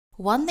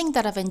One thing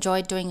that I've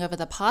enjoyed doing over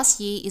the past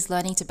year is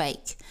learning to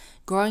bake.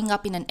 Growing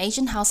up in an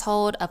Asian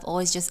household, I've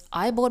always just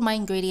eyeballed my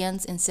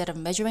ingredients instead of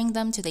measuring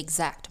them to the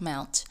exact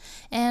amount.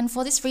 And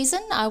for this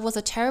reason, I was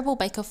a terrible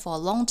baker for a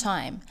long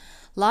time.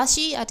 Last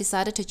year, I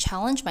decided to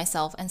challenge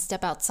myself and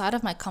step outside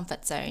of my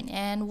comfort zone,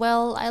 and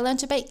well, I learned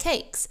to bake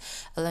cakes.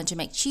 I learned to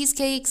make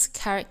cheesecakes,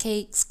 carrot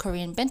cakes,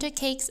 Korean bento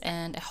cakes,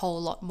 and a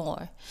whole lot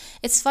more.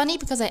 It's funny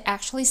because I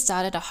actually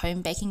started a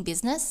home baking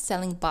business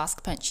selling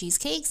basque burnt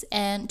cheesecakes,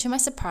 and to my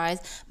surprise,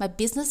 my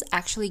business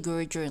actually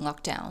grew during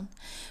lockdown.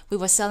 We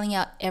were selling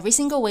out every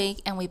single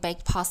week, and we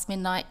baked past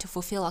midnight to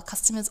fulfill our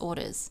customers'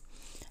 orders.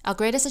 Our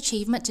greatest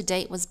achievement to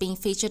date was being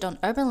featured on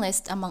Urban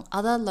List among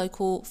other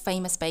local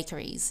famous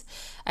bakeries.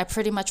 I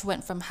pretty much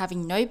went from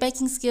having no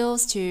baking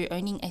skills to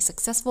owning a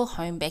successful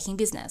home baking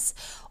business,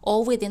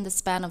 all within the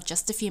span of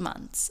just a few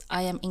months.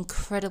 I am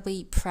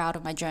incredibly proud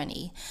of my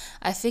journey.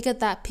 I figured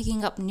that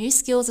picking up new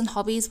skills and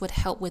hobbies would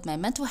help with my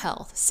mental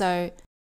health, so